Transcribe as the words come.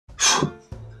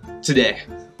Today,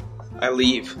 I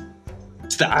leave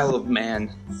to the Isle of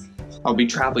Man. I'll be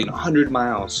traveling 100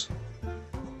 miles.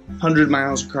 100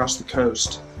 miles across the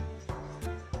coast.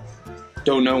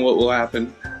 Don't know what will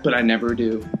happen, but I never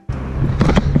do.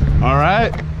 All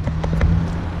right,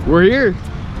 we're here.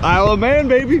 Isle of Man,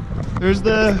 baby. There's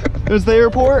the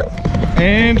airport,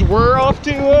 and we're off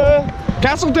to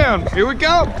Castletown. Here we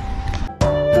go.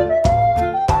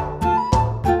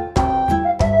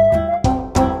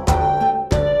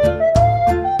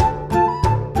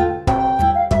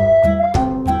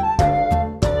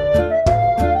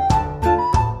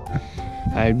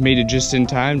 I made it just in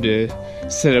time to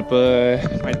set up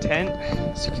my tent.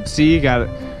 As you can see, got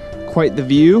quite the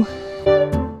view.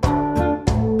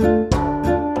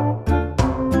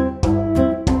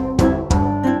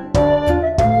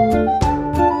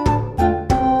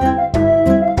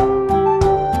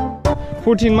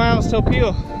 "14 miles till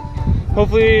Peel."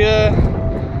 Hopefully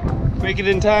make it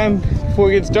in time before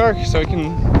it gets dark so I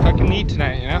can eat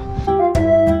tonight, you know?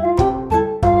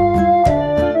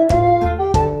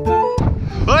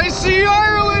 I see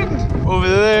Ireland! Over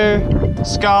there,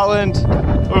 Scotland,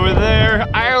 over there,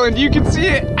 Ireland. You can see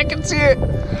it, I can see it.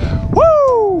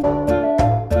 Woo!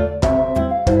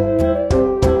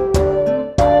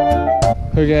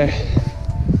 Okay,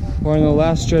 we're on the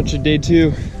last stretch of day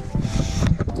 2.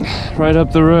 Right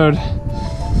up the road.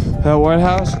 That White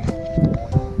House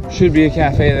should be a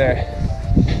cafe there.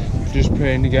 Just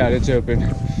praying to God it's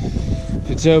open.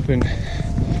 It's open.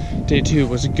 Day 2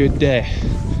 was a good day.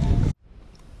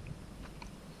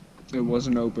 It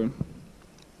wasn't open.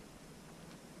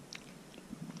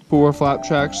 4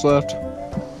 flapjacks left.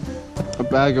 A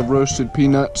bag of roasted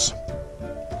peanuts.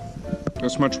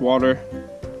 This much water.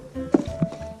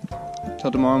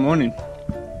 Till tomorrow morning.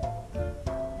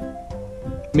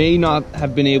 May not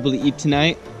have been able to eat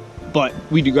tonight, but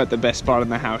we do got the best spot in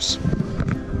the house.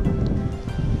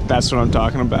 That's what I'm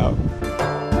talking about.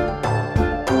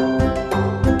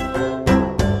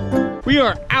 We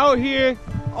are out here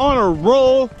on a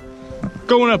roll.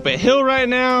 Going up a hill right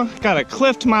now, got a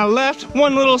cliff to my left,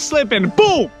 one little slip and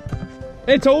boom!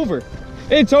 It's over,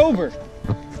 it's over.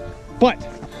 But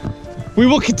we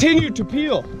will continue to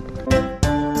peel.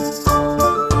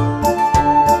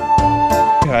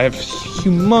 I have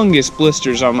humongous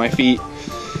blisters on my feet.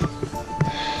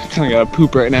 Kinda gotta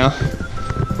poop right now.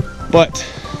 But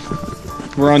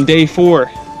we're on day 4.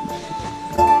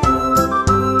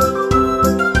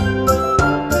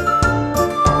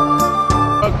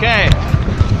 Okay.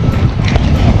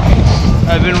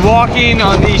 I've been walking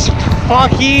on these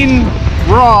fucking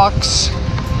rocks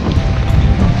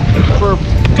for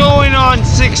going on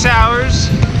 6 hours.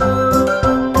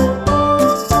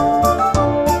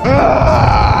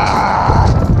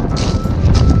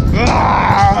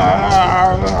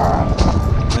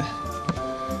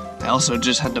 I also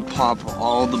just had to pop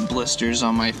all the blisters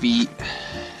on my feet.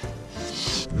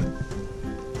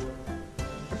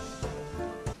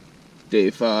 Day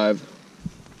 5.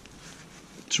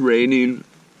 It's raining.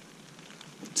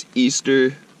 It's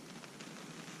Easter.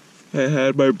 I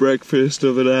had my breakfast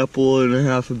of an apple and a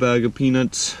half a bag of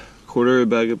peanuts. Quarter a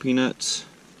bag of peanuts.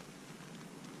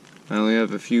 I only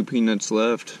have a few peanuts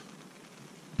left.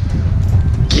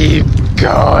 Keep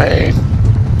going.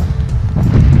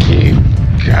 Keep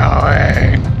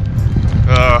going.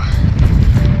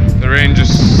 The rain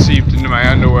just seeped into my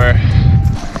underwear.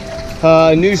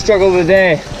 New struggle of the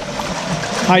day.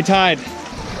 High tide.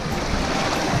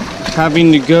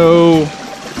 Having to go.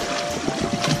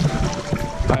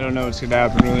 I don't know what's gonna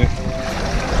happen really.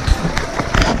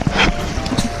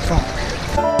 Fuck.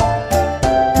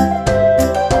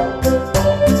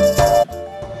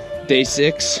 Day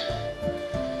 6.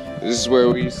 This is where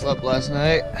we slept last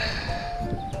night.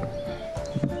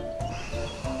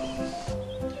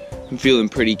 I'm feeling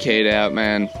pretty K'd out,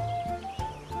 man.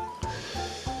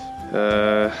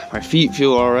 My feet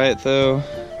feel alright though.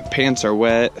 My pants are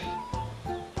wet.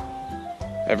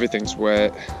 Everything's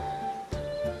wet.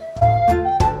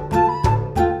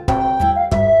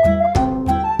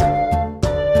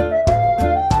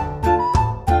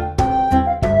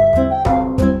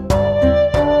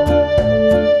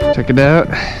 Check it out.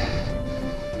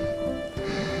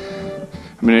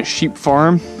 I'm in a sheep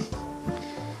farm.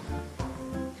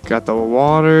 Got the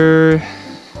water.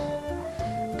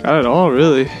 Got it all,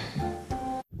 really.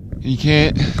 You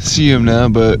can't see them now,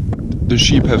 but the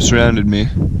sheep have surrounded me.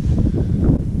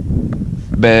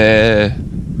 Bah,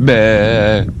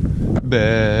 bah,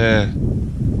 bah.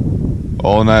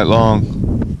 All night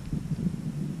long.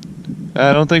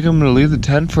 I don't think I'm gonna leave the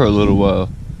tent for a little while.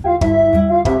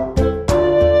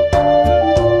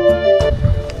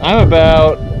 I'm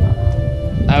about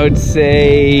I would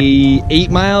say 8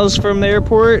 miles from the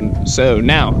airport. So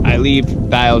now I leave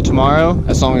the isle tomorrow,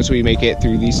 as long as we make it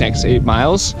through these next 8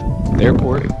 miles. The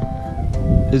airport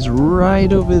is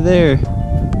right over there,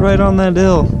 right on that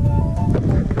hill.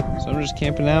 So I'm just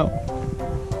camping out.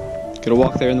 Gonna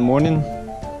walk there in the morning,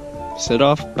 set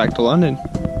off back to London.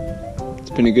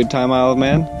 It's been a good time, Isle of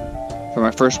Man. For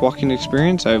my first walking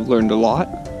experience, I've learned a lot.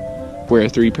 Wear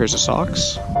 3 pairs of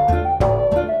socks.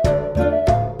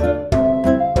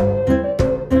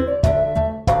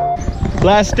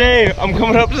 Last day, I'm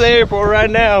coming up to the airport right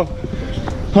now.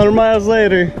 100 miles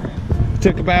later.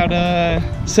 Took about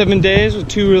 7 days with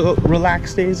 2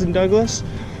 relaxed days in Douglas.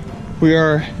 We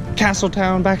are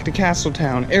Castletown back to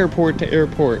Castletown, airport to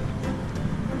airport.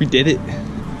 We did it.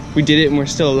 We did it and we're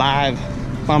still alive.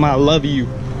 Mama, I love you.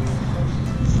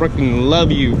 Freaking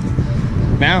love you.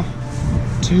 Now,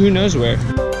 to who knows where.